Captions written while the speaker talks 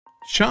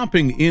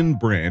Shopping in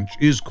branch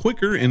is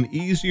quicker and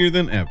easier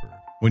than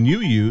ever when you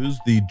use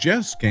the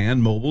JustScan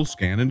mobile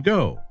scan and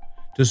go.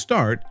 To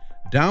start,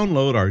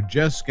 download our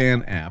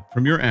JustScan app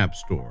from your app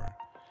store.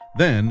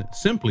 Then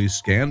simply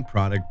scan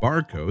product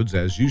barcodes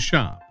as you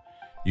shop.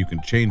 You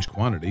can change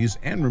quantities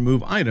and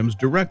remove items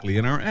directly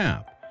in our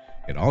app.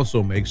 It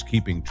also makes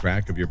keeping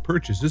track of your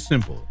purchases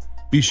simple.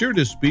 Be sure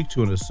to speak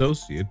to an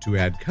associate to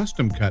add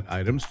custom cut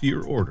items to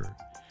your order.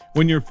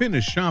 When you're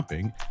finished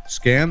shopping,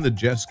 scan the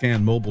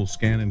JustScan mobile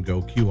scan and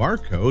go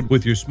QR code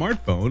with your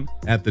smartphone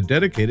at the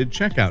dedicated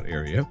checkout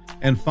area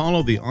and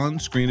follow the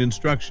on-screen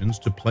instructions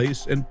to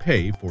place and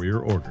pay for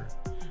your order.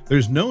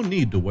 There's no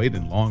need to wait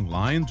in long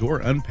lines or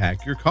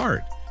unpack your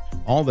cart.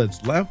 All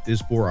that's left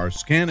is for our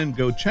Scan and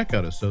Go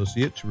checkout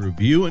associate to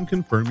review and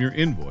confirm your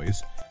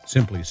invoice.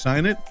 Simply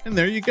sign it, and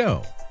there you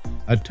go.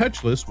 A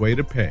touchless way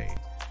to pay.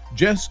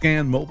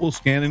 JustScan Mobile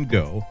Scan and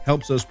Go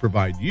helps us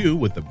provide you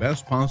with the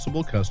best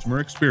possible customer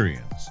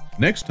experience.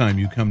 Next time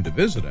you come to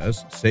visit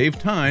us, save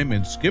time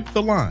and skip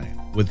the line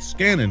with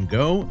Scan and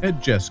Go at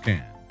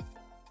JustScan.